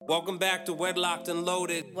Welcome back to Wedlocked and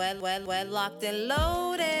Loaded. Wedlocked and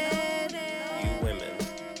loaded. You women.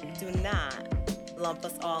 Do not lump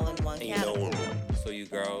us all in one category. So you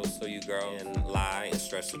girls, and lie and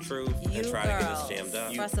stretch the truth You and try girls, to get us jammed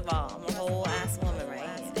up. First of all, I'm a whole ass woman,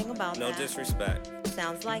 right? Think about No that. disrespect.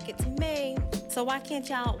 Sounds like it to me. So why can't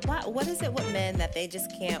y'all? What is it with men that they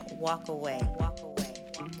just can't walk away?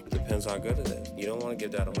 Depends how good it is. You don't want to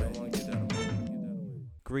give that away.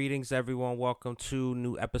 Greetings, everyone. Welcome to a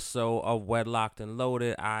new episode of Wedlocked and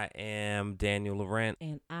Loaded. I am Daniel Laurent.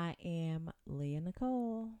 And I am Leah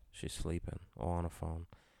Nicole. She's sleeping or on the phone.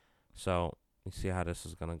 So you see how this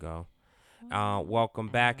is going to go. Welcome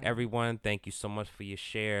back, everyone. Thank you so much for your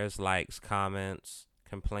shares, likes, comments,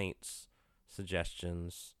 complaints,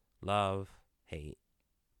 suggestions, love, hate,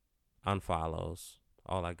 unfollows,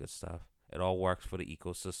 all that good stuff. It all works for the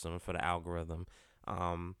ecosystem, for the algorithm.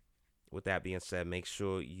 With that being said, make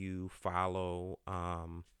sure you follow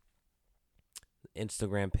the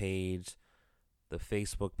Instagram page, the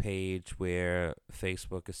Facebook page, where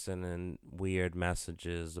Facebook is sending weird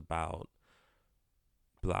messages about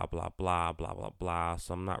blah, blah, blah, blah, blah, blah.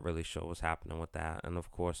 So I'm not really sure what's happening with that. And,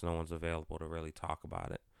 of course, no one's available to really talk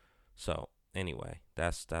about it. So, anyway,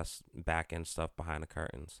 that's back-end stuff behind the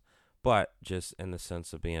curtains. But just in the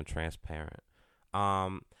sense of being transparent.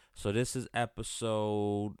 So this is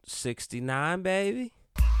episode 69, baby.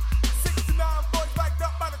 69 boys backed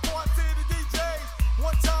up by the quantity of DJs.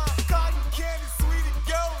 One time, cotton candy, sweetie,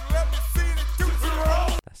 go. Let me see the juicy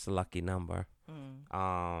roll. That's a lucky number.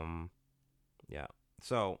 Yeah.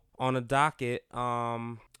 So on the docket,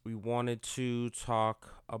 we wanted to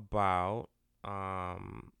talk about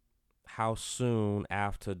how soon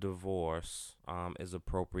after divorce is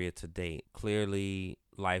appropriate to date. Clearly,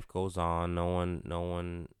 life goes on. No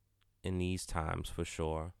one in these times, for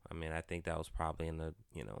sure. I mean, I think that was probably in the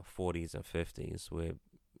 40s and 50s where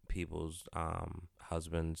people's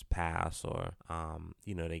husbands pass or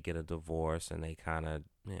they get a divorce and they kind of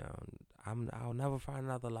I'll never find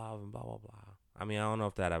another love and blah blah blah. I mean, I don't know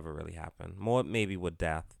if that ever really happened. More maybe with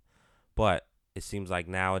death, but it seems like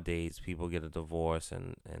nowadays people get a divorce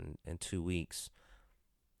and in 2 weeks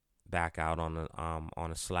back out on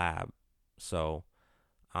a slab. So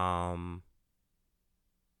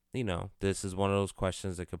this is one of those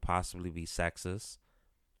questions that could possibly be sexist,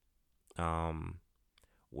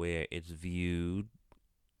 where it's viewed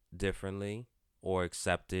differently or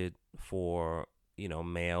accepted for,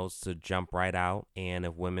 males to jump right out. And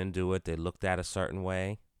if women do it, they're looked at a certain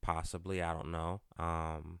way, possibly. I don't know.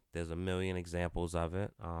 There's a million examples of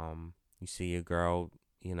it. You see your girl,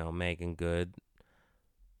 Megan Good,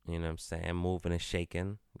 moving and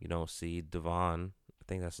shaking. You don't see Devon, I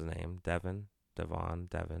think that's his name, Devin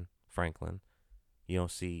Franklin. You don't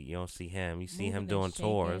see him. You see him doing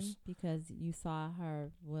tours because you saw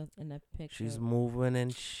her in a picture. She's moving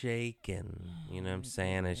and shaking. You know what I'm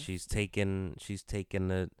saying? And she's taking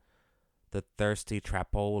the thirsty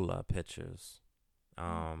trapola pictures.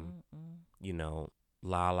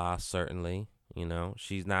 Lala certainly.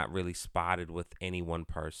 She's not really spotted with anyone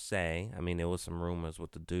per se. I mean, there was some rumors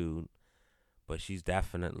with the dude, but she's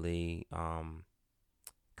definitely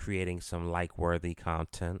creating some like-worthy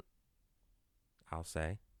content, I'll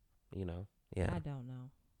say. Yeah. I don't know.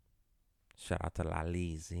 Shout out to La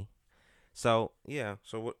Lizzie. So, yeah.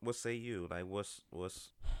 So, what say you? Like, what's...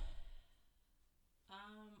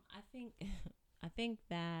 I think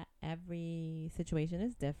that every situation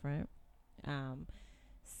is different.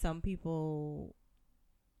 Some people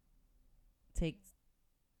take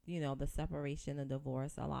the separation and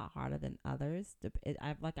divorce a lot harder than others.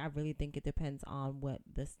 I really think it depends on what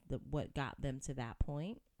got them to that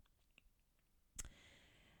point.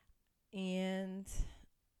 And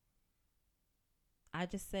I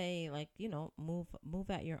just say, move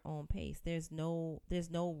at your own pace. There's no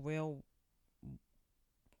real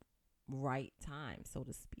right time, so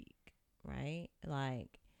to speak, right?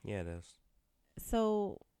 Yeah, it is.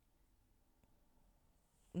 So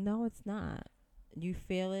no, it's not. You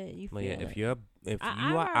feel it. You feel it. If you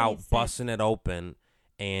are out busting it open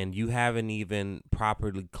and you haven't even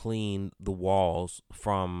properly cleaned the walls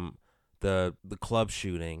from the club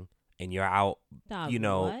shooting, and you're out,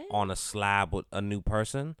 what? on a slab with a new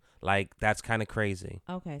person, that's kind of crazy.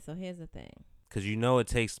 Okay, so here's the thing. Because it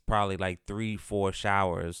takes probably 3-4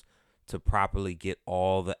 showers to properly get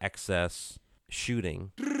all the excess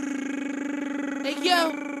shooting. Hey,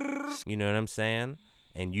 yo. You know what I'm saying?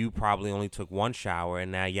 And you probably only took one shower,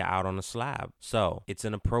 and now you're out on a slab. So it's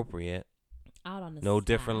inappropriate. Out on the no slab?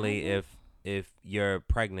 Differently if you're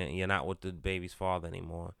pregnant and you're not with the baby's father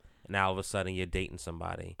anymore. And now all of a sudden you're dating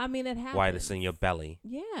somebody I mean, it happens. while it's in your belly.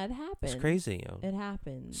 Yeah, it happens. It's crazy, yo. It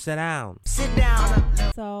happens. Sit down.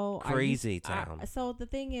 So Crazy town. So the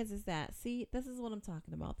thing is that, see, this is what I'm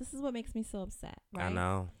talking about. This is what makes me so upset, right? I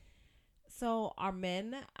know. So are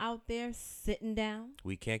men out there sitting down?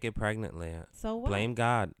 We can't get pregnant, Leah. So what? Blame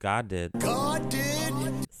God. God did. God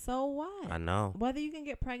did. So what? I know. Whether you can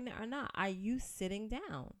get pregnant or not, are you sitting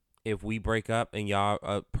down? If we break up and y'all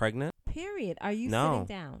are pregnant, Period. Are you No.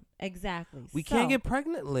 sitting down? Exactly. we So, can't get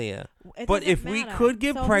pregnant, Leah. it But doesn't if we matter. could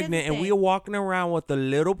get So here's pregnant the and we thing. are walking around with a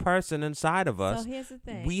little person inside of us, So here's the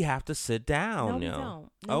thing. we have to sit down, No, we yo. don't.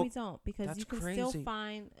 No, Oh, we don't. Because that's you can still crazy.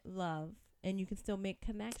 find love and you can still make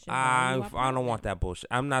connections. I don't want that bullshit.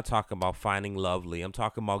 I'm not talking about finding lovely. I'm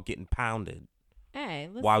talking about getting pounded Hey,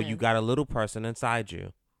 listen. while you got a little person inside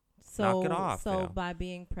you. so, knock it off, So yo. by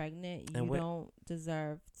being pregnant, you And don't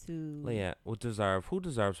deserve to. Leah, who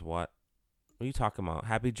deserves what? What are you talking about?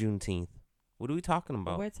 Happy Juneteenth. What are we talking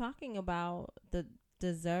about? We're talking about the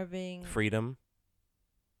deserving Freedom.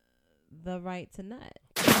 the right to nut.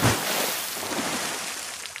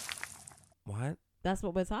 What? That's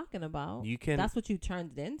what we're talking about. You can, That's what you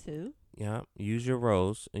turned it into. yeah, use your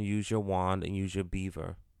rose and use your wand and use your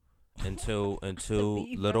beaver until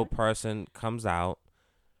beaver. little person comes out,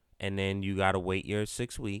 and then you gotta wait your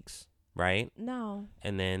 6 weeks, right? No.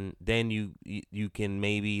 And then you can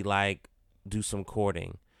maybe like do some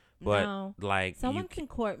courting, but No. like Someone can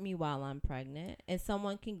court me while I'm pregnant, and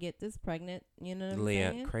someone can get this pregnant. You know what I'm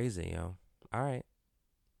Leah, saying? crazy, yo. All right,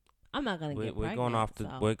 I'm not gonna get we're pregnant. going off the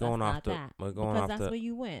so we're going that's off not the that. we're going because off that's the where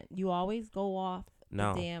you went. You always go off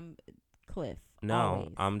no. the damn cliff. No, Always.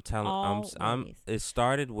 I'm telling. I'm. Always. It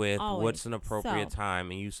started with Always. what's an appropriate So- time,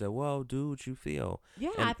 and you said, "Well, do what you feel." Yeah,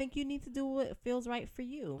 and- I think you need to do what feels right for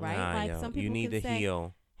you, right? Nah, like yo, some people you need can to say,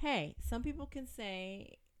 heal. hey, some people can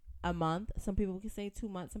say a month, some people can say 2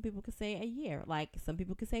 months, some people can say a year, like some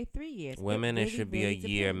people can say 3 years. Women, it really, should be really a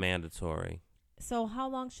year depends. mandatory. So how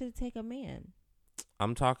long should it take a man?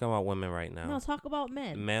 I'm talking about women right now. No, talk about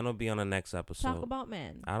men. Man will be on the next episode. Talk about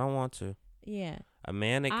men. I don't want to. Yeah. A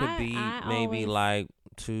man, it could be I maybe always- like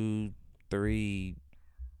 2-3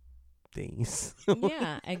 days.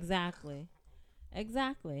 Yeah, exactly.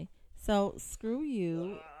 Exactly. So screw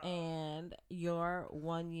you and your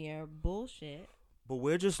 1 year bullshit. But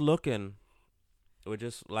we're just looking. We're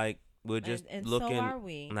just like and looking. so are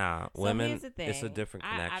we. Nah, So women. here's the thing. It's a different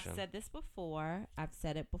connection. I've said this before. I've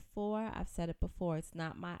said it before. It's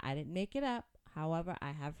not I didn't make it up. However,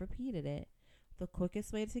 I have repeated it. The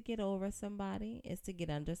quickest way to get over somebody is to get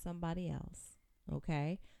under somebody else.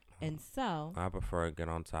 Okay? And so. I prefer to get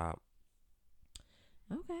on top.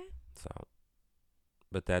 Okay. So,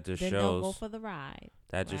 but that just Then shows. don't go for the ride.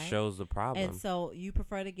 That just right? shows the problem. And so you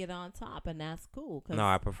prefer to get on top, and that's cool. No,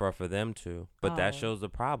 I prefer for them to. But that Oh. shows the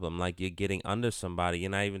problem. Like, you're getting under somebody. You're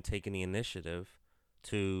not even taking the initiative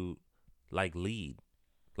to, like, lead.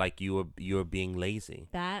 Like, you're being lazy.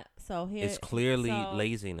 It's clearly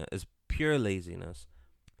laziness. It's pure laziness.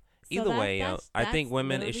 Either way, I think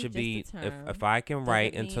women, it should be, if I can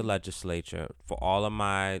write into mean- legislature for all of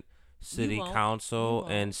my city won't. council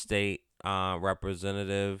You and won't. state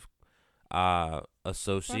representative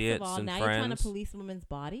associates First of all, and now friends. you're trying to police women's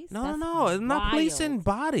bodies. No, That's I'm not policing wild.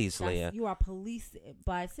 bodies, Leah. You are police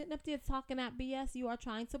by sitting up there talking that BS. You are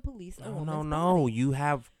trying to police a No, woman's no. body. You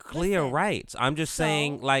have clear Listen, rights. I'm just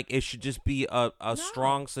saying, so- like, it should just be a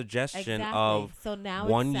strong suggestion of so now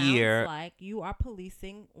 1 it sounds year. like you are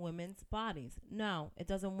policing women's bodies. No, it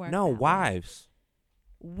doesn't work. No, that way. wives.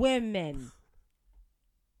 Women.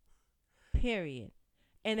 Period.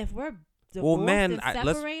 And if we're Well, divorced men, and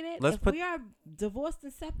let's separated, let's if put- we are divorced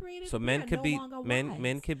and separated, So we men are could no be longer men. wives.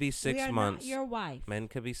 Men could be We 6 are months. Not your wife. Men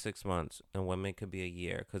could be 6 months, and women could be a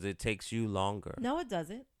year because it takes you longer. No, it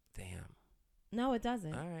doesn't. Damn. No, it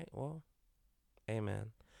doesn't. All right. Well,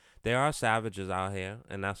 amen. There are savages out here,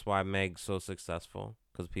 and that's why Meg's so successful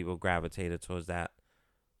because people gravitated towards that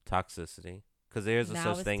toxicity. Because there's a now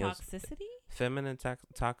such it's thing as toxicity. feminine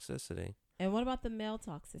toxicity. And what about the male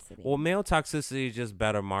toxicity? Well, male toxicity is just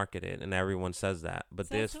better marketed, and everyone says that. But Says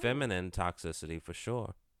there's who? feminine toxicity for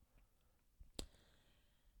sure.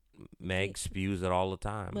 Meg spews it all the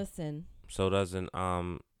time. Listen, So doesn't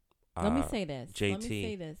let me say this. Let me JT.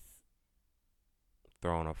 say this.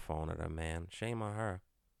 throwing a phone at her man. Shame on her,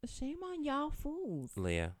 Shame on y'all fools.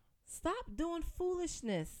 Leah. Stop doing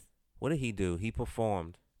foolishness. What did he do? He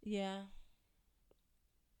performed. Yeah.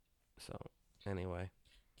 So anyway,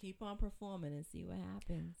 Keep on performing and see what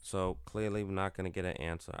happens. so clearly we're not gonna get an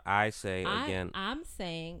answer. I say again. I'm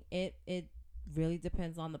saying it really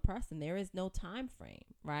depends on the person. There is no time frame,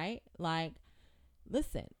 right? Like,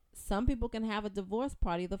 listen, some people can have a divorce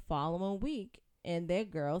party the following week and their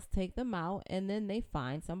girls take them out and then they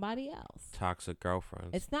find somebody else. Toxic girlfriends.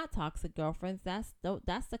 It's not toxic girlfriends. That's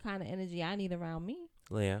the kind of energy I need around me.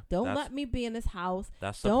 Leah, Don't let me be in this house.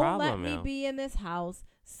 That's the Don't problem, let me be in this house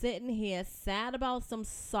sitting here sad about some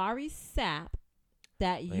sorry sap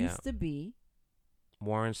that used to be.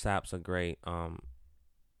 Warren Sapp's a great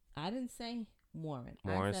I didn't say Warren.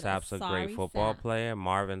 Warren Sapp's a great football player.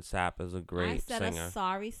 Marvin Sapp is a great singer. I said a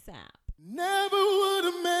sorry sap. Never would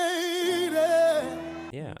have made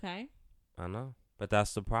it. Yeah. Okay. I know. But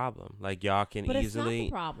that's the problem. Like y'all can but easily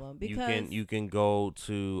it's not the problem because you can go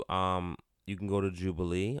to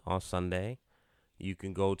Jubilee on Sunday. You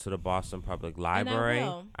can go to the Boston Public Library.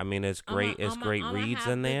 I mean, it's great. It's great reads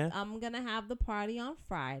in there. I'm gonna have the party on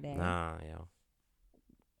Friday. Nah, yo.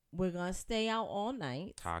 We're gonna stay out all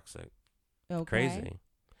night. Toxic. Okay. Crazy.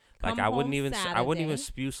 Like I wouldn't even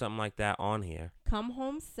spew something like that on here. Come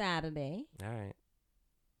home Saturday. All right.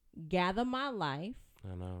 Gather my life.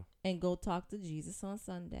 I know. And go talk to Jesus on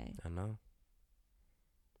Sunday. I know.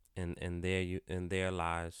 And there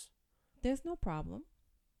lies. There's no problem.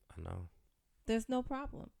 I know. There's no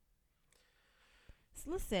problem.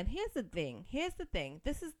 So listen, here's the thing.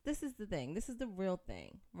 This is the thing. This is the real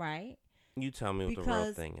thing, right? You tell me what the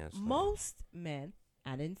real thing is. Most men,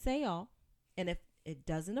 I didn't say all, and if it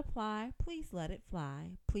doesn't apply, please let it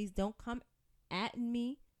fly. Please don't come at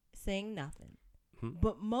me saying nothing.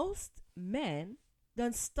 But most men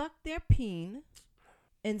done stuck their peen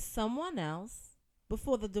in someone else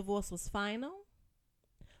before the divorce was final,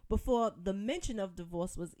 before the mention of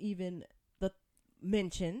divorce was even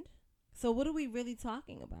mentioned. So what are we really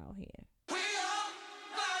talking about here?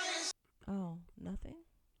 Oh, nothing?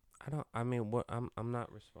 I'm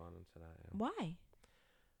not responding to that. Why?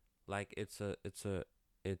 Like it's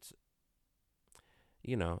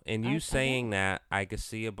you know, and you saying that, I could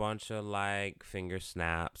see a bunch of like finger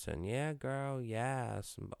snaps and yeah, girl,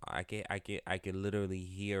 yes. I could literally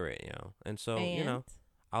hear it, you know. And so, you know,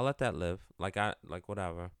 I'll let that live. Like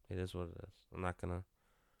whatever. It is what it is. I'm not gonna,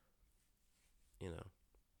 you know.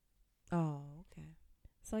 Oh, okay.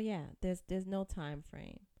 So yeah, there's no time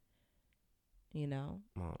frame. You know,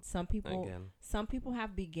 well, some people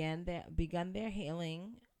have begun their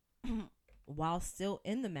healing while still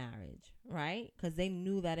in the marriage, right? Because they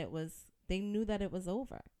knew that it was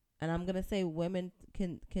over. And I'm gonna say women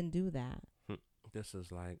can do that. This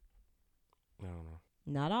is like, I don't know.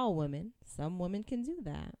 Not all women. Some women can do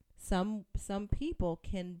that. Some people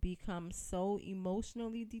can become so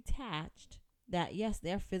emotionally detached that yes,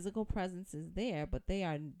 their physical presence is there, but they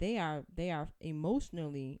are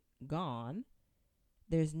emotionally gone.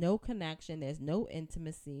 There's no connection. There's no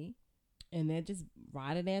intimacy. And they're just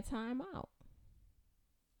riding their time out.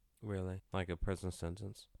 Really? Like a prison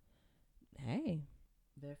sentence? Hey,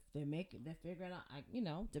 they're figuring out, you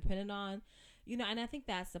know, depending on, you know, and I think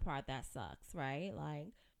that's the part that sucks, right?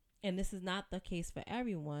 Like, and this is not the case for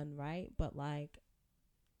everyone, right? But like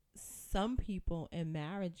some people in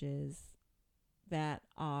marriages that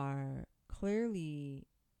are clearly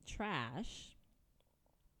trash,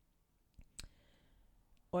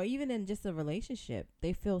 or even in just a relationship,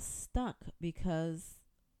 they feel stuck because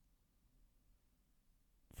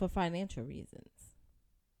for financial reasons,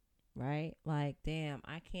 right? Like, damn,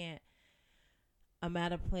 I'm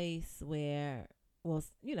at a place where, well,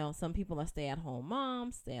 you know, some people are stay-at-home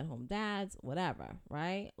moms, stay-at-home dads, whatever,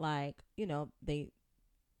 right? Like, you know, they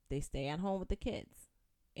stay at home with the kids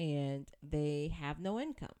and they have no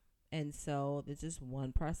income. And so there's just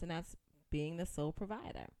one person that's being the sole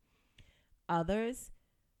provider. Others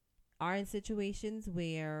are in situations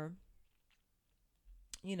where,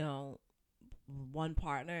 you know, one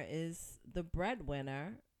partner is the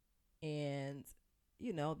breadwinner and,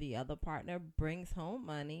 you know, the other partner brings home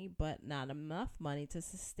money, but not enough money to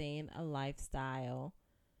sustain a lifestyle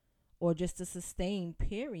or just to sustain,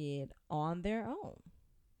 period, on their own.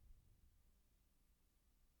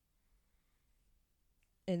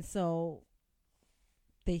 And so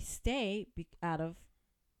they stay out of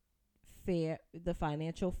the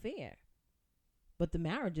financial fear. But the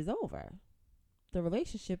marriage is over. The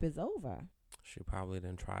relationship is over. She probably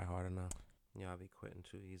didn't try hard enough. Y'all be quitting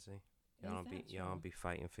too easy. Y'all don't be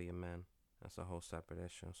fighting for your men. That's a whole separate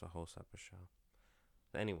issue. It's a whole separate show.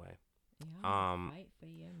 Anyway, fight for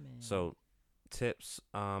your men. So tips.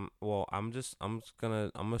 Well, I'm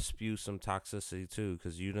gonna spew some toxicity too,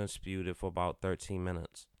 because you done spewed it for about 13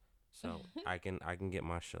 minutes. So I can get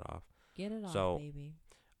my shit off. Get it off, baby.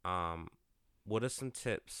 What are some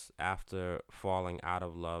tips after falling out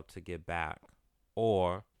of love to get back?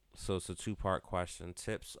 Or, so it's a two-part question.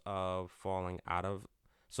 Tips of falling out of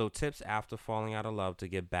So tips after falling out of love to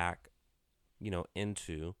get back,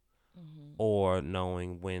 into, Mm-hmm. or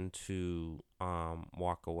knowing when to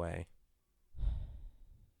walk away.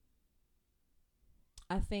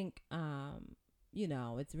 I think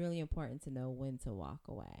it's really important to know when to walk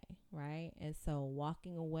away, right? And so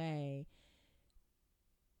walking away,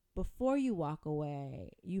 before you walk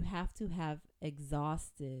away, you have to have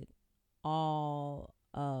exhausted all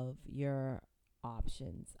of your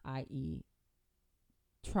options, i.e.,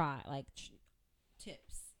 try like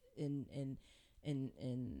tips and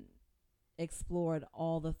explored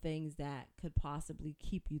all the things that could possibly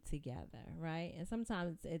keep you together, right? And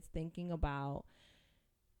sometimes it's thinking about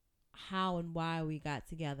how and why we got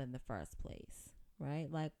together in the first place, right?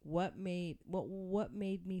 Like what made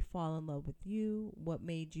me fall in love with you? What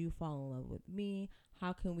made you fall in love with me?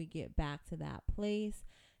 How can we get back to that place?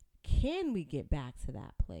 Can we get back to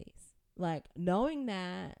that place? Like knowing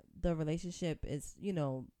that the relationship is,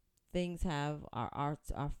 things are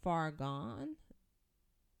far gone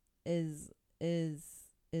is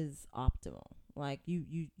optimal. Like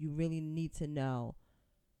you really need to know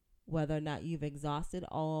whether or not you've exhausted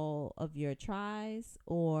all of your tries,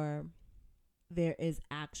 or there is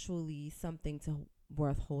actually something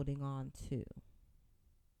worth holding on to,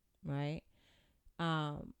 right?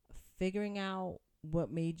 Figuring out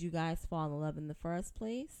what made you guys fall in love in the first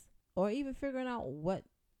place, or even figuring out what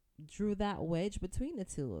drew that wedge between the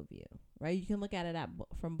two of you, right? You can look at it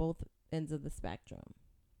from both ends of the spectrum.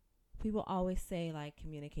 People always say like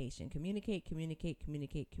communication, communicate.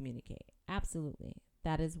 Absolutely.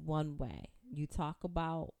 That is one way. You talk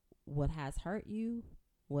about what has hurt you,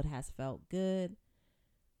 what has felt good.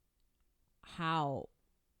 How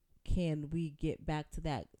can we get back to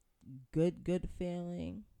that good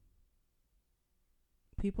feeling?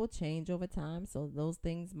 People change over time, so those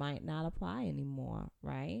things might not apply anymore,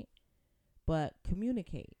 right? But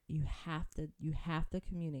communicate. You have to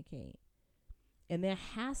communicate. And there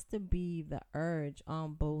has to be the urge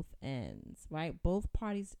on both ends, right? Both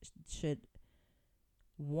parties should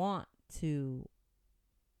want to,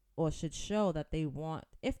 or should show that they want,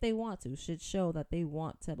 if they want to, should show that they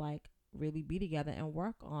want to like really be together and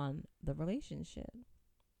work on the relationship.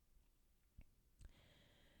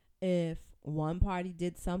 If one party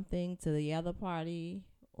did something to the other party,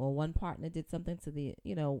 or one partner did something to the,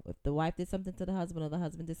 if the wife did something to the husband or the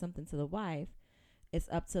husband did something to the wife, it's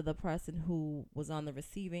up to the person who was on the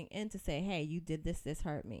receiving end to say, hey, you did this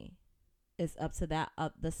hurt me. It's up to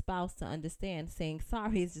the spouse to understand saying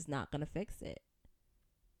sorry is just not going to fix it.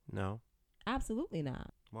 No. Absolutely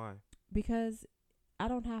not. Why? Because I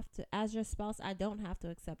don't have to, as your spouse, I don't have to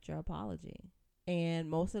accept your apology. And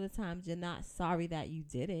most of the times you're not sorry that you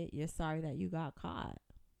did it. You're sorry that you got caught.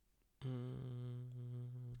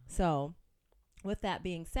 So with that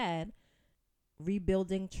being said,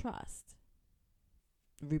 rebuilding trust.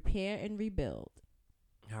 Repair and rebuild.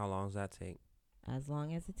 How long does that take? As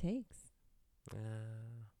long as it takes.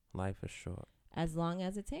 Life is short. As long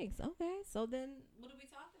as it takes. Okay, so then what are we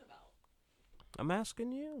talking about? I'm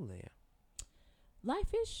asking you, Leah.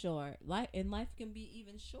 Life is short. Life can be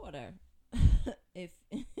even shorter if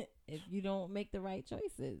you don't make the right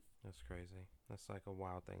choices. That's crazy. That's like a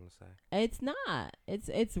wild thing to say. It's not.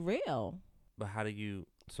 It's real. But how do you?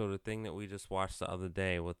 So the thing that we just watched the other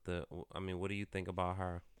day with what do you think about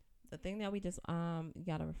her? The thing that we just you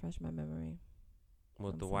gotta refresh my memory.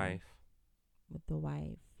 With the sorry. wife. With the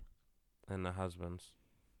wife. And the husbands.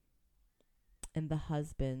 And the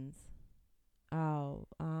husbands. Oh,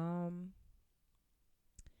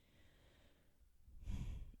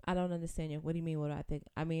 I don't understand you. What do you mean? What do I think?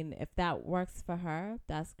 I mean, if that works for her,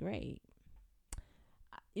 that's great.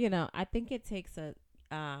 I think it takes a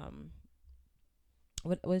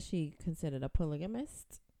what was she considered, a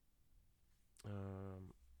polygamist? I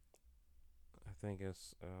think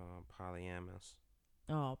it's polyamorous.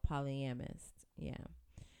 Oh, polyamist. Yeah.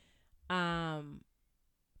 I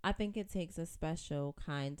think it takes a special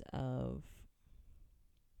kind of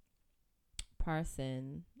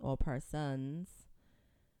person or persons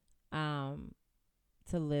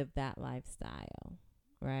to live that lifestyle,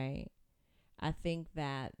 right? I think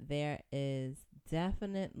that there is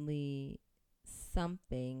definitely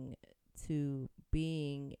something to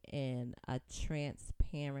being in a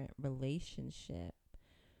transparent relationship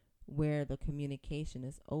where the communication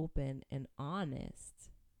is open and honest,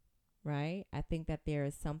 right? I think that there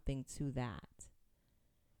is something to that.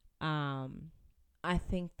 I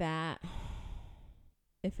think that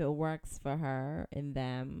if it works for her and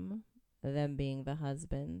them being the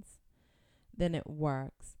husbands, then it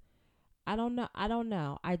works. I don't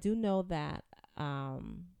know. I do know that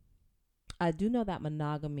I do know that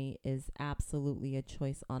monogamy is absolutely a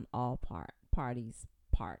choice on all parties'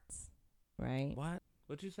 parts, right?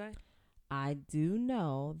 What'd you say? I do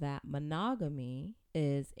know that monogamy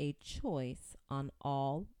is a choice on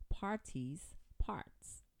all parties'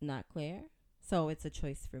 parts. Not clear? So it's a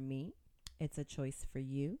choice for me. It's a choice for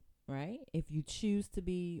you, right? If you choose to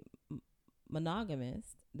be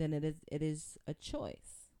monogamous, then it is a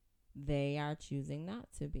choice. They are choosing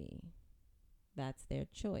not to be. That's their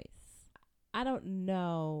choice. I don't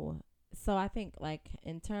know. So I think like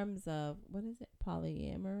in terms of what is it?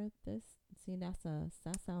 Polyamorous? See, that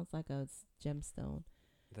sounds like a gemstone.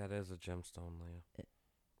 That is a gemstone, Leah.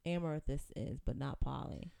 Amethyst is, but not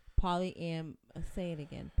poly. Say it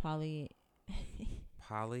again. Polyamorous.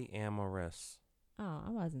 Oh, I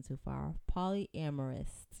wasn't too far off.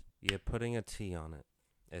 Polyamorous. You're putting a T on it.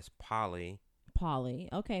 It's Poly.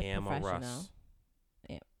 Okay, amorous. professional.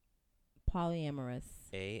 Polyamorous.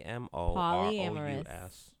 AMOROUS.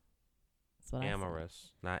 That's what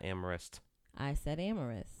Amorous, not amorist. I said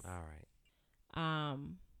amorous. All right.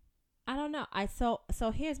 I don't know.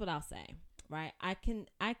 So here's what I'll say. Right? I can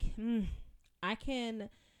I can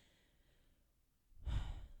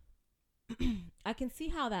see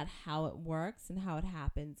how it works and how it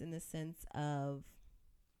happens in the sense of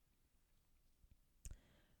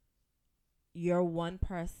your one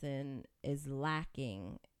person is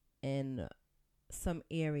lacking in some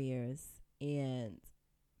areas, and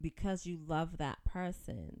because you love that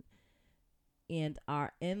person and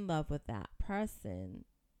are in love with that person,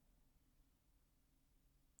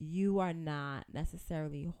 you are not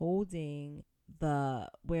necessarily holding the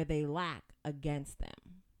where they lack against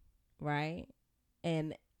them, right?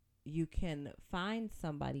 And you can find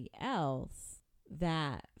somebody else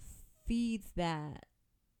that feeds that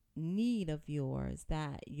need of yours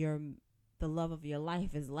that the love of your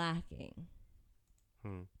life is lacking.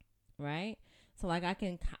 Right? So like I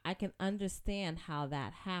can understand how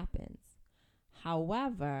that happens.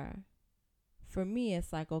 However, for me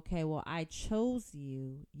it's like, okay, well, I chose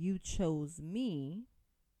you, you chose me.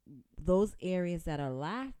 Those areas that are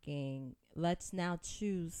lacking, let's now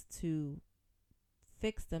choose to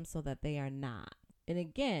fix them so that they are not. And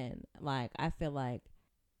again, like I feel like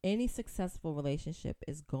any successful relationship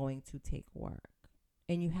is going to take work.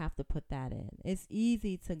 And you have to put that in. It's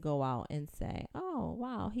easy to go out and say, oh,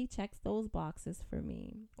 wow, he checks those boxes for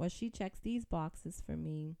me. Or she checks these boxes for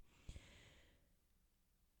me.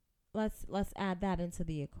 Let's add that into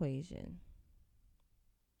the equation.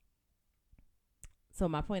 So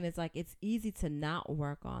my point is like, it's easy to not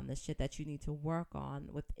work on the shit that you need to work on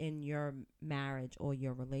within your marriage or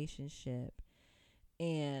your relationship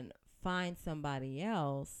and find somebody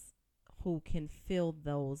else who can fill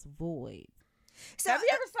those voids. So, have you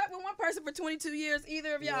ever slept with one person for 22 years?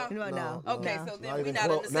 Either of y'all? No. Okay, No. so then we're not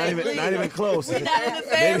in the same league. Not even close. We're not in the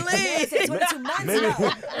same league. 22 months.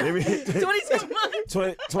 Maybe 22 months.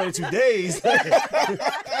 22 days. So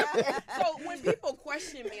when people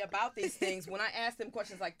question me about these things, when I ask them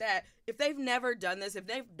questions like that, if they've never done this, if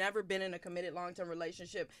they've never been in a committed long-term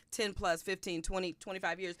relationship, 10 plus, 15, 20,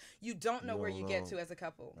 25 years, you don't know where you get to as a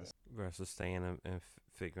couple. Versus staying and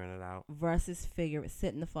figuring it out. Versus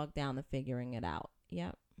sitting the fuck down and figuring it out.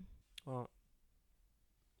 Yep. Well,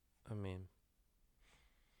 I mean,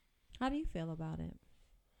 how do you feel about it?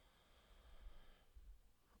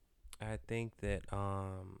 I think that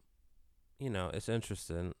it's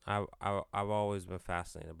interesting. I've always been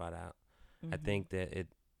fascinated by that. I think that it,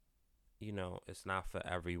 it's not for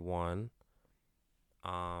everyone.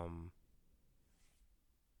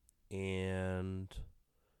 And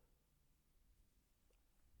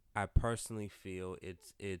I personally feel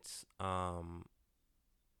it's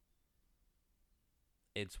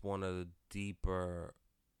one of the deeper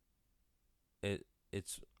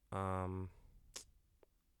it's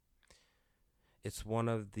one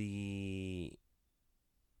of the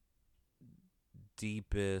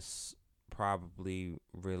deepest probably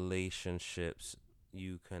relationships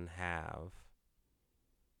you can have,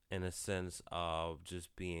 in a sense of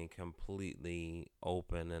just being completely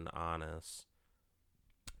open and honest,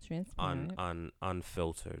 transparent,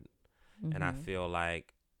 unfiltered. And I feel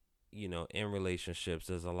like, in relationships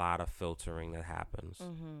there's a lot of filtering that happens.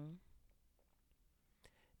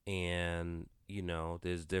 And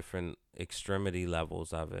there's different extremity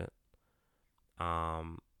levels of it.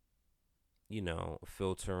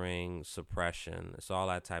 Filtering, suppression, it's all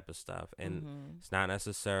that type of stuff. And it's not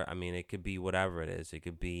necessary. I mean, it could be whatever it is. It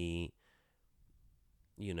could be,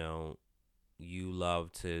 you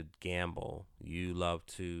love to gamble. You love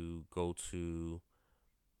to go to,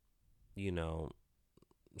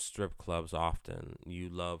 strip clubs often. You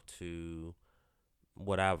love to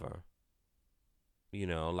whatever.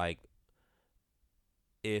 like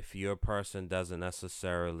if your person doesn't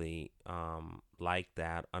necessarily like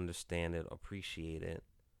that, understand it, appreciate it,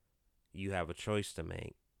 you have a choice to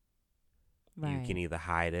make. Right. You can either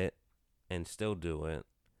hide it and still do it.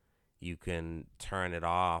 You can turn it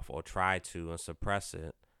off or try to and suppress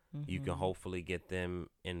it. You can hopefully get them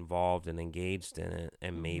involved and engaged in it,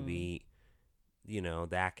 and maybe,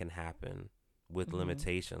 that can happen with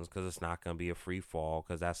limitations, because it's not going to be a free fall,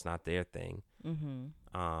 because that's not their thing.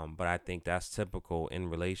 But I think that's typical in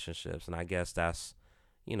relationships, and I guess that's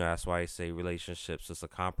why I say relationships is a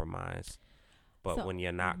compromise. But So- when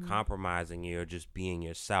you're not compromising, you're just being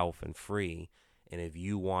yourself and free. And if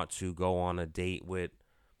you want to go on a date with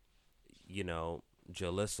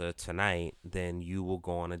Jalissa tonight, then you will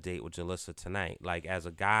go on a date with Jalissa tonight. Like, as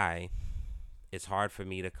a guy, it's hard for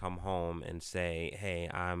me to come home and say, hey,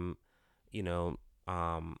 I'm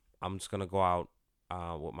just gonna go out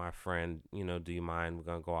with my friend, do you mind, we're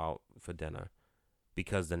gonna go out for dinner?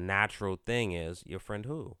 Because the natural thing is, your friend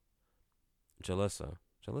who? Jalissa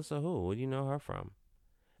who? Where do you know her from?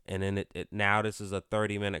 And then it now this is a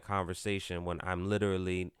 30-minute conversation when I'm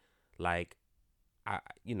literally like, I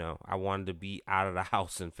wanted to be out of the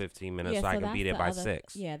house in 15 minutes so I can be there by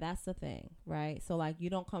 6. Yeah, that's the thing, right? So, like,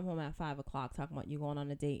 you don't come home at 5 o'clock talking about you going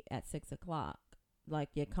on a date at 6 o'clock. Like,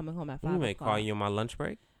 you're coming home at 5 You o'clock. may call you on my lunch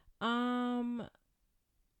break.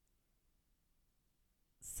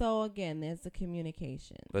 So, again, there's the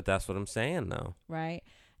communication. But that's what I'm saying, though. Right?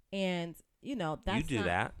 And, that's you do not,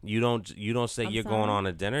 that. You don't say I'm you're going sorry? on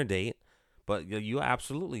a dinner date, but you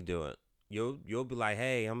absolutely do it. You'll be like,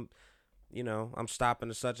 hey, I'm stopping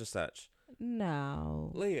to such and such.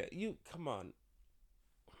 No. Leah, you come on.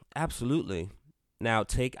 Absolutely. Now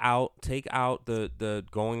take out the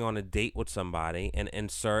going on a date with somebody and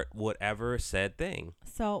insert whatever said thing.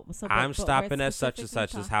 So I'm but stopping we're at such and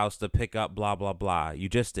specifically such's house to pick up blah blah blah. You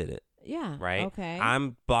just did it. Yeah. Right? Okay.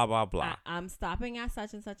 I'm blah blah blah. I'm stopping at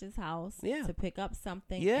such and such's house Yeah. to pick up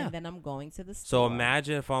something, Yeah. and then I'm going to the So store.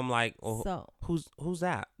 imagine if I'm like, well, So who's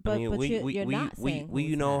that? But- I mean, but you're not saying we you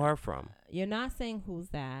who's know that. her from? you're not saying who's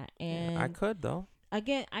that, and I could though.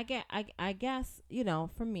 again, I guess,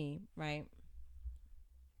 for me, right?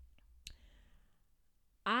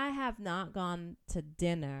 I have not gone to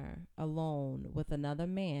dinner alone with another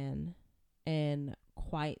man in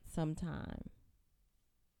quite some time.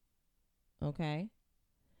 Okay?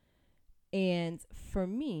 And for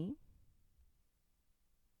me,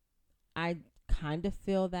 I kind of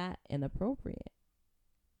feel that inappropriate.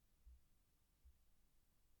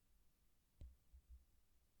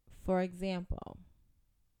 For example,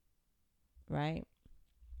 right?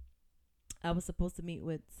 I was supposed to meet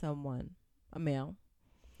with someone, a male,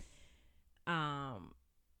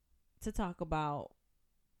 to talk about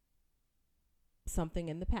something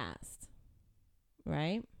in the past,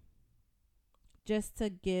 right? Just to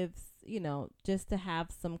give, just to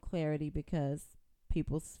have some clarity because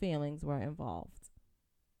people's feelings were involved,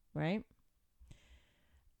 right?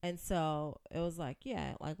 And so it was like,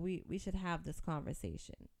 yeah, like we should have this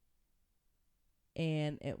conversation.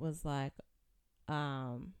 And it was like,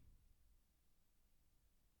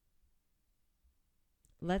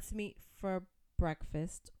 let's meet for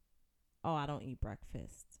breakfast. Oh, I don't eat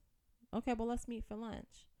breakfast. Okay, well, let's meet for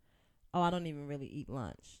lunch. Oh, I don't even really eat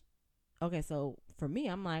lunch. Okay, so for me,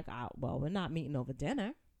 I'm like, well, we're not meeting over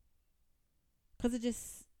dinner. Because it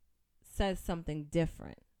just says something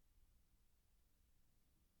different.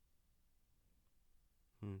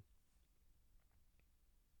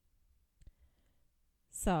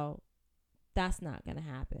 So that's not going to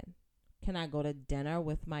happen. Can I go to dinner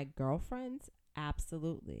with my girlfriends?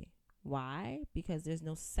 Absolutely. Why? Because there's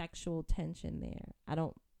no sexual tension there.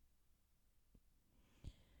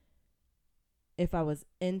 If I was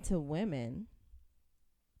into women,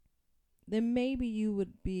 then maybe you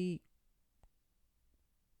would be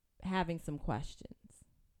having some questions.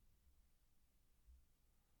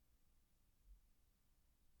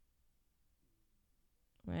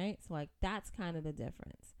 Right? So, like, that's kind of the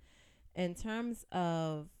difference. In terms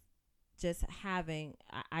of just having,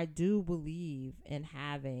 I do believe in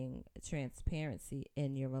having transparency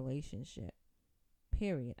in your relationship.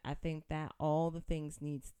 Period. I think that all the things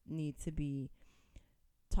need to be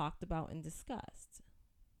talked about and discussed.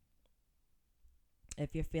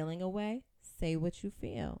 If you're feeling a way, say what you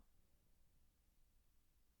feel.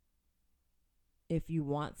 If you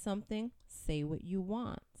want something, say what you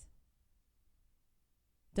want.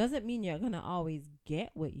 Doesn't mean you're going to always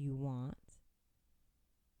get what you want,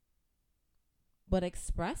 but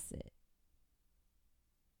express it.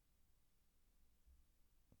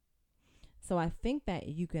 So I think that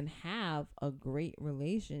you can have a great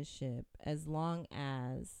relationship as long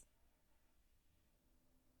as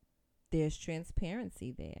there's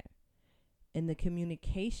transparency there and the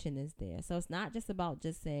communication is there. So it's not just about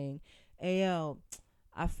just saying, hey, yo,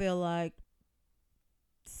 I feel like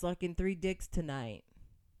sucking 3 dicks tonight.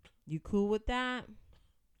 You cool with that?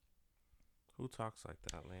 Who talks like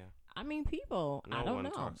that, Leah? I mean, people. No I don't one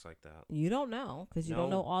know. talks like that. You don't know because you don't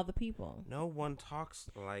No. know all the people. No one talks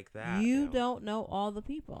like that. You yo. don't know all the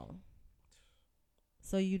people.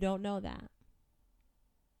 So you don't know that.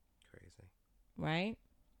 Crazy. Right?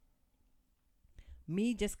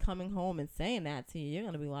 Me just coming home and saying that to you, you're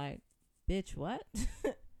going to be like, bitch, what?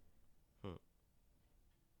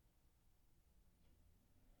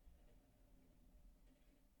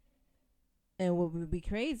 And what would be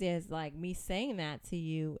crazy is like me saying that to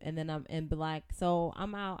you and then and be like, so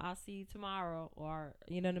I'm out, I'll see you tomorrow, or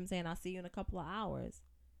you know what I'm saying, I'll see you in a couple of hours.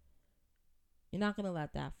 You're not gonna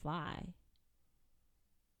let that fly.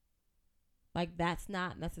 Like that's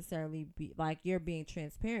not necessarily be like you're being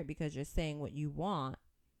transparent because you're saying what you want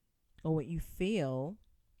or what you feel,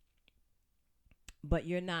 but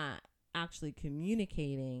you're not actually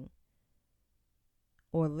communicating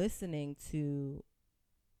or listening to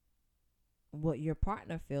what your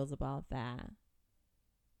partner feels about that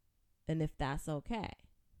and if that's okay.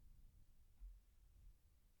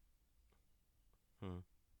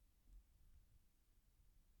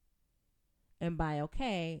 And by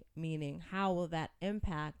okay, meaning how will that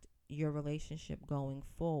impact your relationship going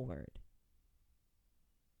forward?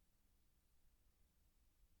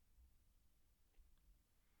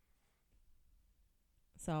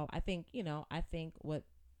 So I think, I think what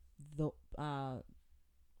the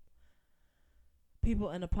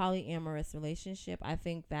people in a polyamorous relationship, I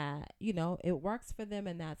think that, it works for them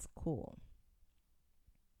and that's cool.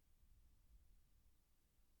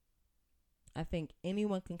 I think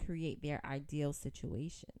anyone can create their ideal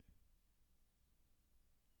situation.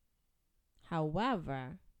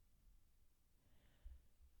 However,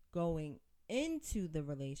 going into the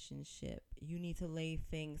relationship, you need to lay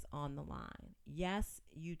things on the line. Yes,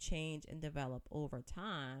 you change and develop over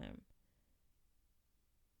time,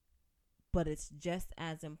 but it's just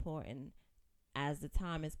as important as the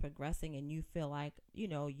time is progressing and you feel like,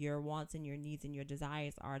 your wants and your needs and your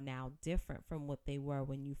desires are now different from what they were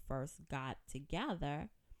when you first got together.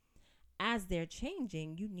 As they're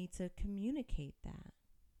changing, you need to communicate that.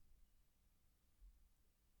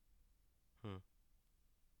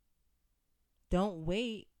 Don't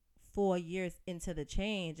wait 4 years into the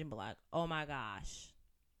change and be like, oh my gosh,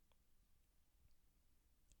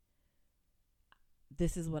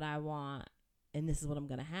 this is what I want and this is what I'm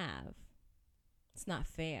going to have. It's not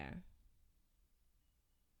fair.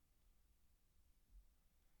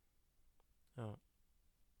 Oh.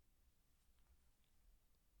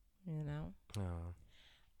 Oh.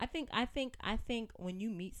 I think when you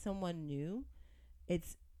meet someone new,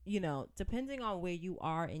 it's, depending on where you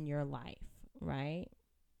are in your life, right?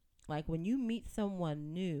 Like when you meet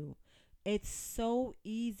someone new, it's so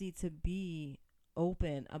easy to be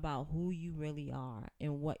open about who you really are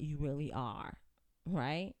and what you really are,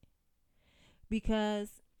 right?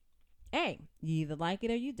 Because, hey, you either like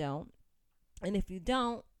it or you don't. And if you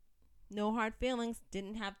don't, no hard feelings,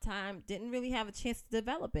 didn't really have a chance to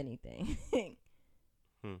develop anything.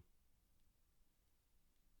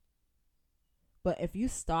 But if you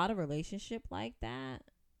start a relationship like that,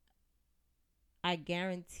 I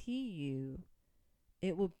guarantee you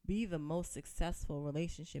it will be the most successful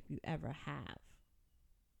relationship you ever have.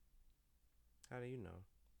 How do you know?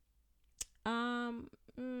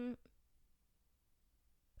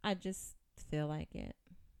 I just feel like it.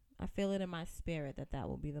 I feel it in my spirit that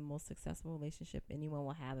will be the most successful relationship anyone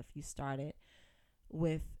will have if you start it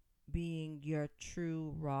with being your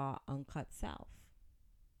true, raw, uncut self.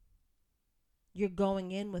 You're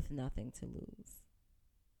going in with nothing to lose.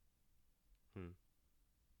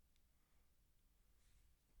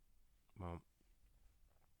 Well,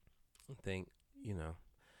 I think,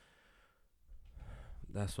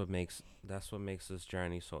 that's what makes this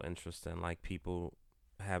journey so interesting. Like people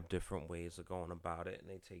have different ways of going about it and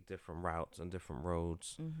they take different routes and different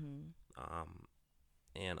roads.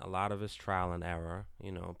 And a lot of it's trial and error.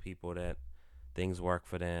 People that things work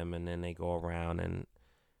for them and then they go around and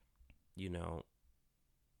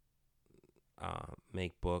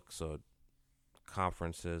make books or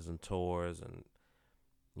conferences and tours and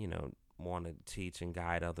want to teach and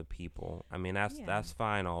guide other people. I mean that's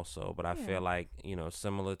fine also, but I feel like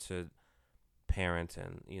similar to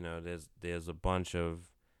parenting, there's a bunch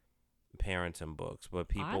of parenting books, but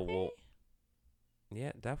people will,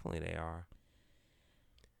 yeah, definitely they are.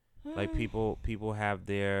 Like people have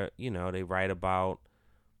their, they write about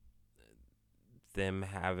them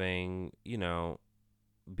having,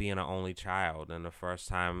 being an only child, and the first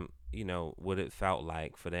time, what it felt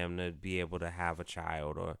like for them to be able to have a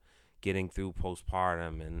child, or getting through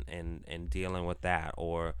postpartum and dealing with that,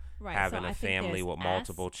 or Right. So having I a think family there's with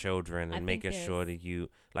multiple children, I and think making sure there's that you,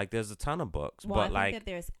 like, there's a ton of books, well, I but think like that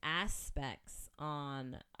there's aspects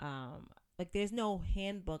on like there's no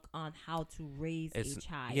handbook on how to raise it's a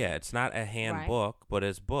child. yeah, it's not a right? handbook, but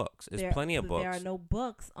it's books. It's plenty of There are books. no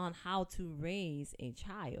books on how to raise a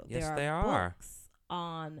child. Yes, there there are are. books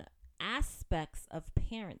on aspects of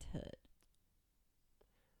parenthood.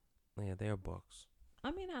 Yeah, there are books. I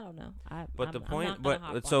mean, I don't know. But the point, I'm not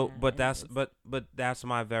gonna hop so, on that but that's, anyways. but that's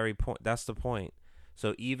my very point. That's the point.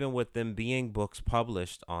 So even with them being books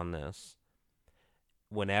published on this,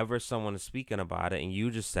 whenever someone is speaking about it, and you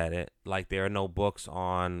just said it, like, there are no books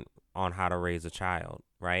on how to raise a child,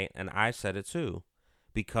 right? And I said it too,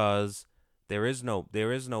 because there is no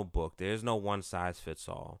book. There is no one size fits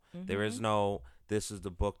all. There is no, this is the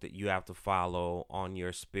book that you have to follow on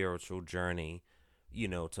your spiritual journey,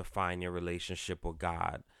 to find your relationship with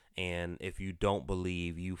God. And if you don't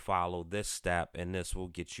believe, you follow this step, and this will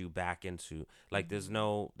get you back into, like, there's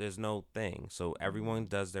no thing. So everyone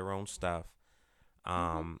does their own stuff.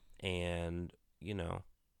 And and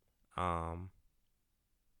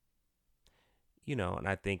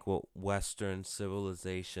I think with Western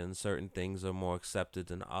civilization, certain things are more accepted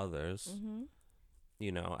than others.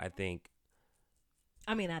 I think,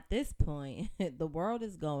 I mean, at this point, the world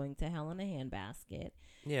is going to hell in a handbasket.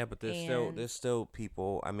 yeah, but And there's still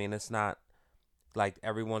people. I mean, it's not like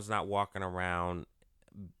everyone's not walking around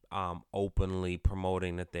openly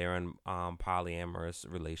promoting that they're in polyamorous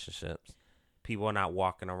relationships. People are not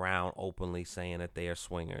walking around openly saying that they are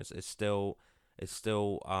swingers. It's still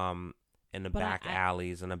in the back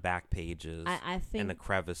alleys and the back pages, I think in the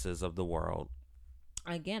crevices of the world.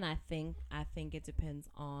 Again, I think it depends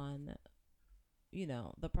on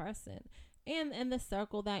the person and the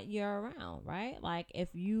circle that you're around, right? Like, if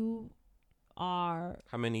you are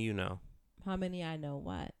How many you know? how many I know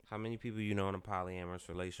what How many people you know in a polyamorous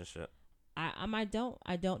relationship? I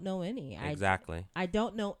don't know any. Exactly. I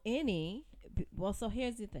don't know any. Well, so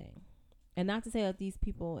here's the thing, and not to say that these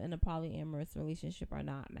people in a polyamorous relationship are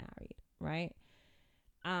not married, right?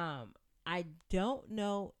 I don't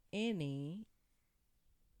know any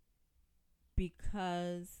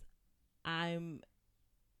because I'm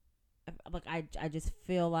like I just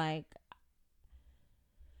feel like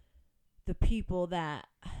the people that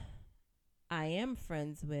I am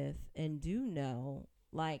friends with and do know,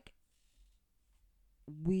 like,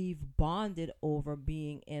 we've bonded over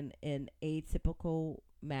being in an atypical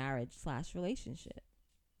marriage / relationship.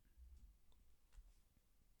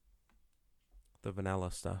 The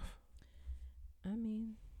vanilla stuff. I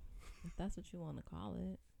mean, if that's what you want to call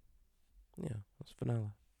it, Yeah, it's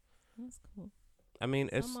vanilla. that's cool. I mean,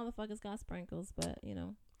 it's Some motherfuckers got sprinkles, but yeah.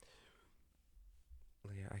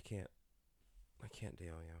 I can't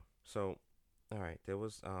deal, yo. So, all right, there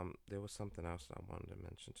was something else I wanted to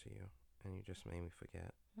mention to you, and you just made me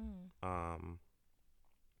forget. What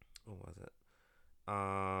was it?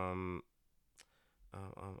 Damn.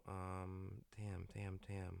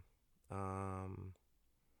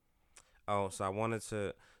 Oh, so I wanted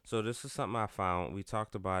to. So this is something I found. We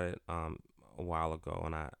talked about it a while ago,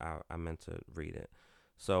 and I meant to read it.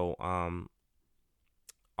 So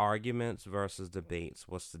arguments versus debates.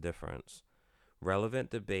 What's the difference? Relevant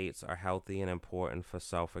debates are healthy and important for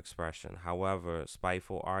self-expression. However,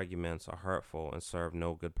 spiteful arguments are hurtful and serve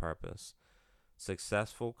no good purpose.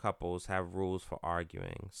 Successful couples have rules for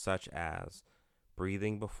arguing, such as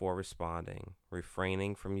breathing before responding,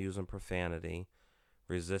 refraining from using profanity,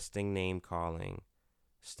 resisting name-calling,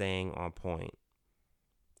 staying on point.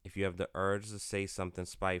 If you have the urge to say something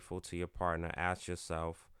spiteful to your partner, ask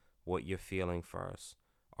yourself what you're feeling first.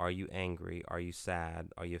 Are you angry? Are you sad?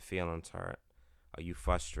 Are your feelings hurt? Are you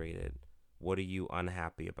frustrated? What are you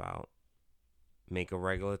unhappy about? Make a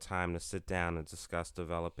regular time to sit down and discuss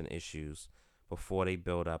developing issues before they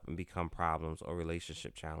build up and become problems or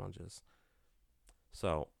relationship challenges.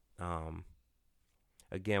 So,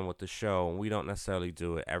 again, with the show, we don't necessarily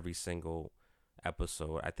do it every single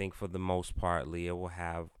episode. I think for the most part, Leah will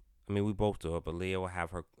have, I mean, we both do it, but Leah will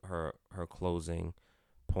have her closing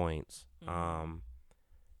points.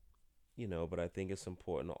 But I think it's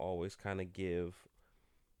important to always kind of give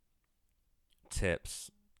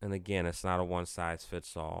tips. And again, it's not a one size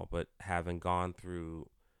fits all, but having gone through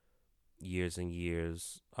years and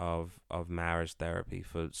years of marriage therapy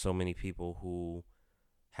for so many people who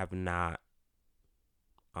have not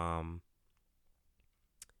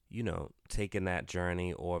taken that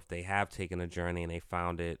journey, or if they have taken a journey and they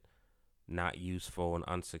found it not useful and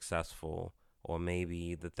unsuccessful, or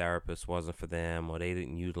maybe the therapist wasn't for them, or they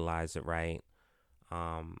didn't utilize it right.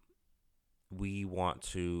 We want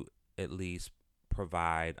to at least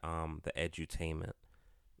provide the edutainment,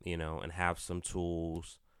 and have some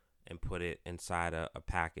tools and put it inside a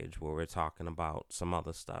package where we're talking about some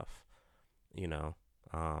other stuff,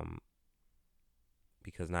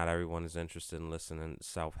 because not everyone is interested in listening to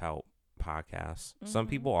self-help podcasts. Mm-hmm. Some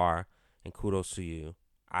people are, and kudos to you.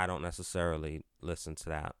 I don't necessarily listen to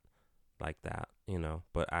that like that,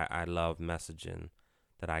 but I love messaging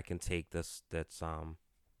that I can take that's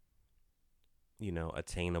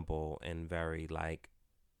attainable and very, like,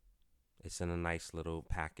 it's in a nice little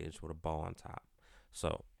package with a bow on top.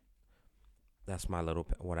 So that's my little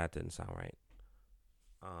well, that didn't sound right.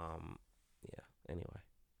 Yeah, anyway.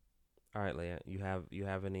 All right, Leah, you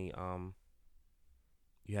have any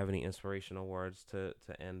inspirational words to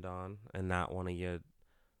end on, and not one of your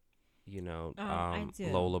I do.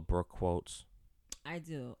 Lola Brooke quotes? I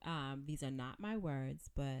do. These are not my words,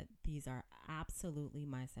 but these are absolutely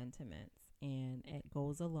my sentiments, and it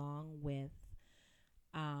goes along with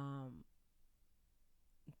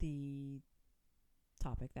the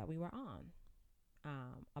topic that we were on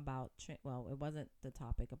about well, it wasn't the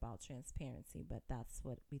topic about transparency, but that's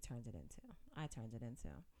what we turned it into. I turned it into.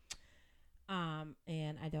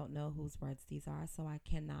 And I don't know whose words these are, so I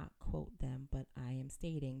cannot quote them, but I am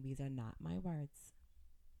stating these are not my words.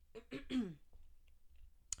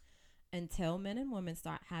 Until men and women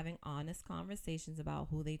start having honest conversations about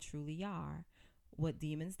who they truly are, what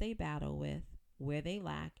demons they battle with, where they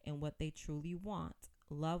lack, and what they truly want,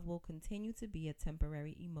 love will continue to be a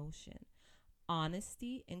temporary emotion.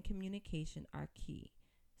 Honesty and communication are key.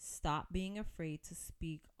 Stop being afraid to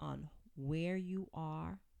speak on where you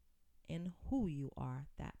are and who you are.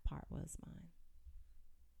 That part was mine.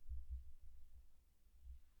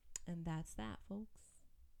 And that's that, folks.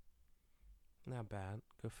 Not bad.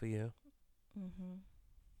 Good for you. Mm-hmm.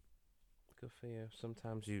 Good for you.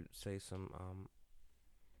 Sometimes you say some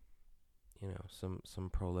some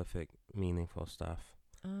prolific, meaningful stuff.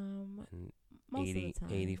 And most of the time.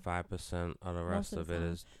 85% of the rest of it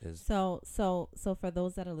is So for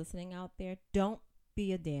those that are listening out there, don't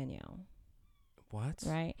be a Daniel. What?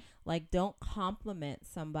 Right? Like, don't compliment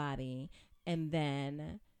somebody and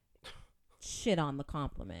then shit on the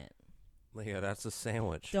compliment. Leah, that's a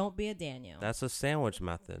sandwich. Don't be a Daniel. That's a sandwich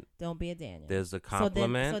method. Don't be a Daniel. There's the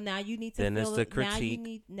compliment. So now you need to then fill there's the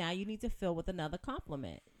critique. Now you need to fill with another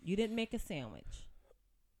compliment. You didn't make a sandwich.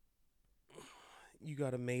 You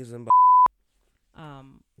got amazing. So.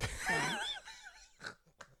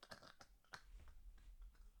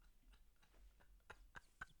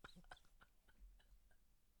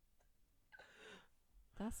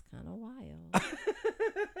 That's kind of wild.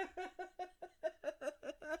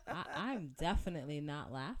 I'm definitely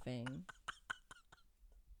not laughing.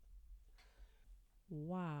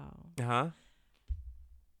 Wow. Huh?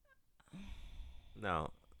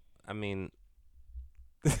 No. I mean,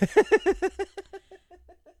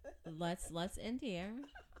 let's end here.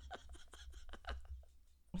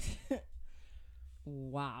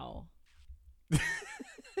 Wow.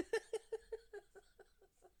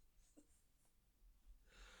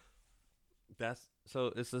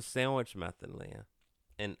 It's a sandwich method, Leah.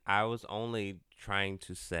 And I was only trying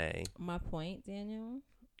to say my point, Daniel.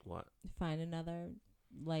 What? Find another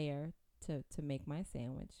layer to make my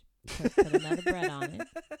sandwich. Put another bread on it.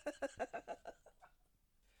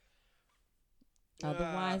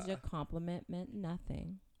 Otherwise, your compliment meant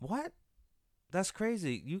nothing. What? That's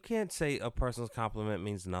crazy. You can't say a person's compliment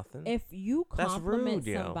means nothing. If you compliment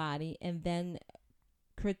rude, somebody and then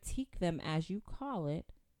critique them, as you call it,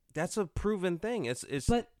 that's a proven thing. It's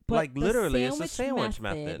but like literally it's a sandwich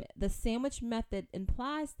method. The sandwich method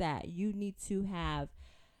implies that you need to have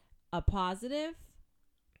a positive,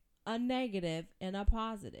 a negative, and a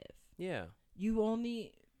positive. Yeah. You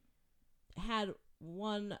only had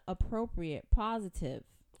one appropriate positive.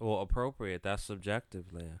 Well, appropriate, that's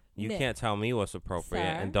subjective, Leah. You Nick, can't tell me what's appropriate. sir,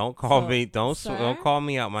 And don't call so- me don't sir, call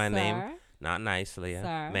me out my sir, name. Not nice, Leah.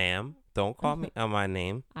 sir. Ma'am, don't call me out my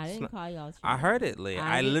name. I It's didn't not- call you out. I heard it, Leah.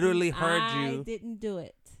 I literally heard you. I didn't do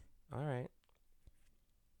it. All right.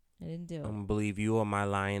 I didn't do it. I'm going to believe you on my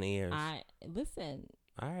lying ears. Listen.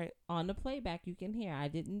 All right. On the playback, you can hear I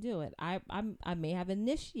didn't do it. I may have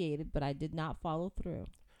initiated, but I did not follow through.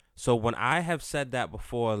 So when I have said that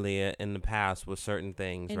before, Leah, in the past with certain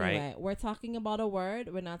things, Anyway, right? we're talking about a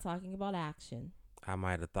word. We're not talking about action. I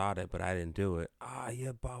might have thought it, but I didn't do it.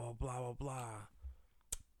 Yeah, blah, blah, blah, blah, blah.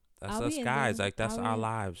 That's Are us we guys. ending? Like, that's Are our we-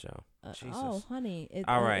 lives, yo. Jesus. Oh, honey.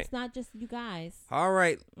 All right. It's not just you guys. All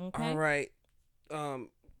right. Okay. All right.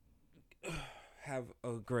 Have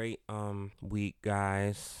a great week,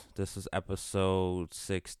 guys. This is episode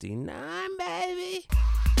 69, baby.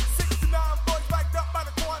 69 boys backed up by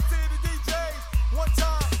the quantity DJs. One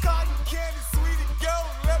time, cotton candy, sweetie, go.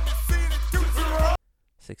 Let me see the deuces.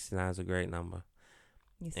 69 is a great number.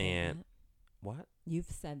 You said And that. what? You've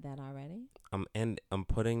said that already. I'm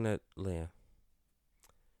putting the Leah.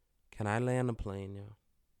 Can I land the plane, yo?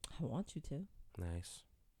 I want you to. Nice.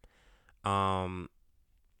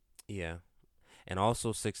 Yeah. And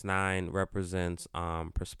also 6-9 represents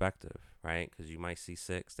perspective, right? Because you might see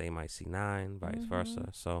 6, they might see 9, vice versa.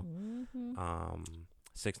 So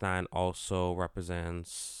 6-9 also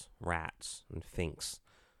represents rats and finks.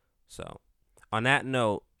 So on that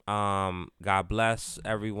note, God bless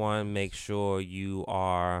everyone. Make sure you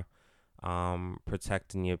are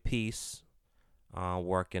protecting your peace,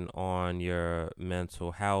 working on your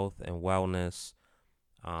mental health and wellness.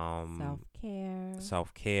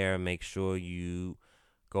 Self-care. Make sure you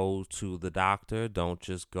go to the doctor. Don't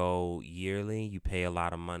just go yearly. You pay a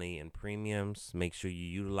lot of money in premiums. Make sure you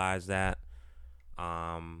utilize that.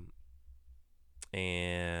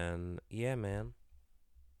 And yeah, man,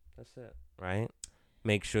 that's it, right?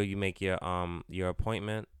 Make sure you make your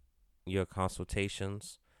appointment, your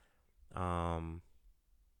consultations,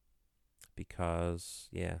 because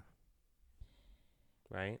yeah,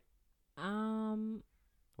 right.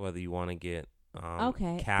 Whether you want to get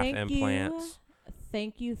calf implants.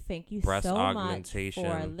 Thank you breast so augmentation,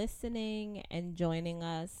 much for listening and joining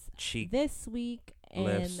us cheek this week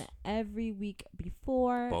lifts, and every week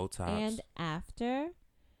before Botox, and after.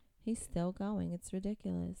 He's still going. It's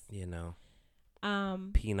ridiculous. You know.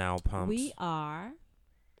 Penile pumps. We are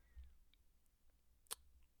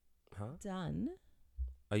done.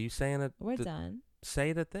 Are you saying it? We're done.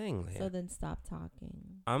 Say the thing, Leah. So then stop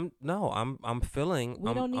talking. I'm filling.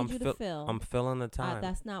 We don't need you to fill. I'm filling the time.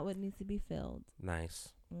 That's not what needs to be filled. Nice.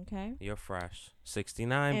 Okay. You're fresh.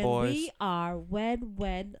 69 and boys. We are wed,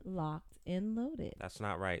 locked, and loaded. That's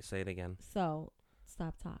not right. Say it again. So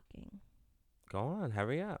stop talking. Go on.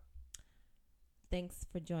 Hurry up. Thanks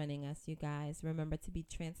for joining us, you guys. Remember to be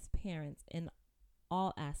transparent in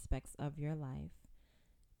all aspects of your life.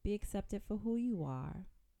 Be accepted for who you are.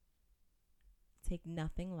 Take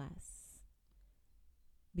nothing less.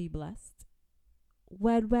 Be blessed.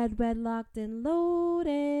 Wed, locked and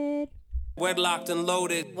loaded. Wedlocked and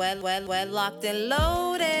loaded. Wedlocked and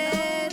loaded.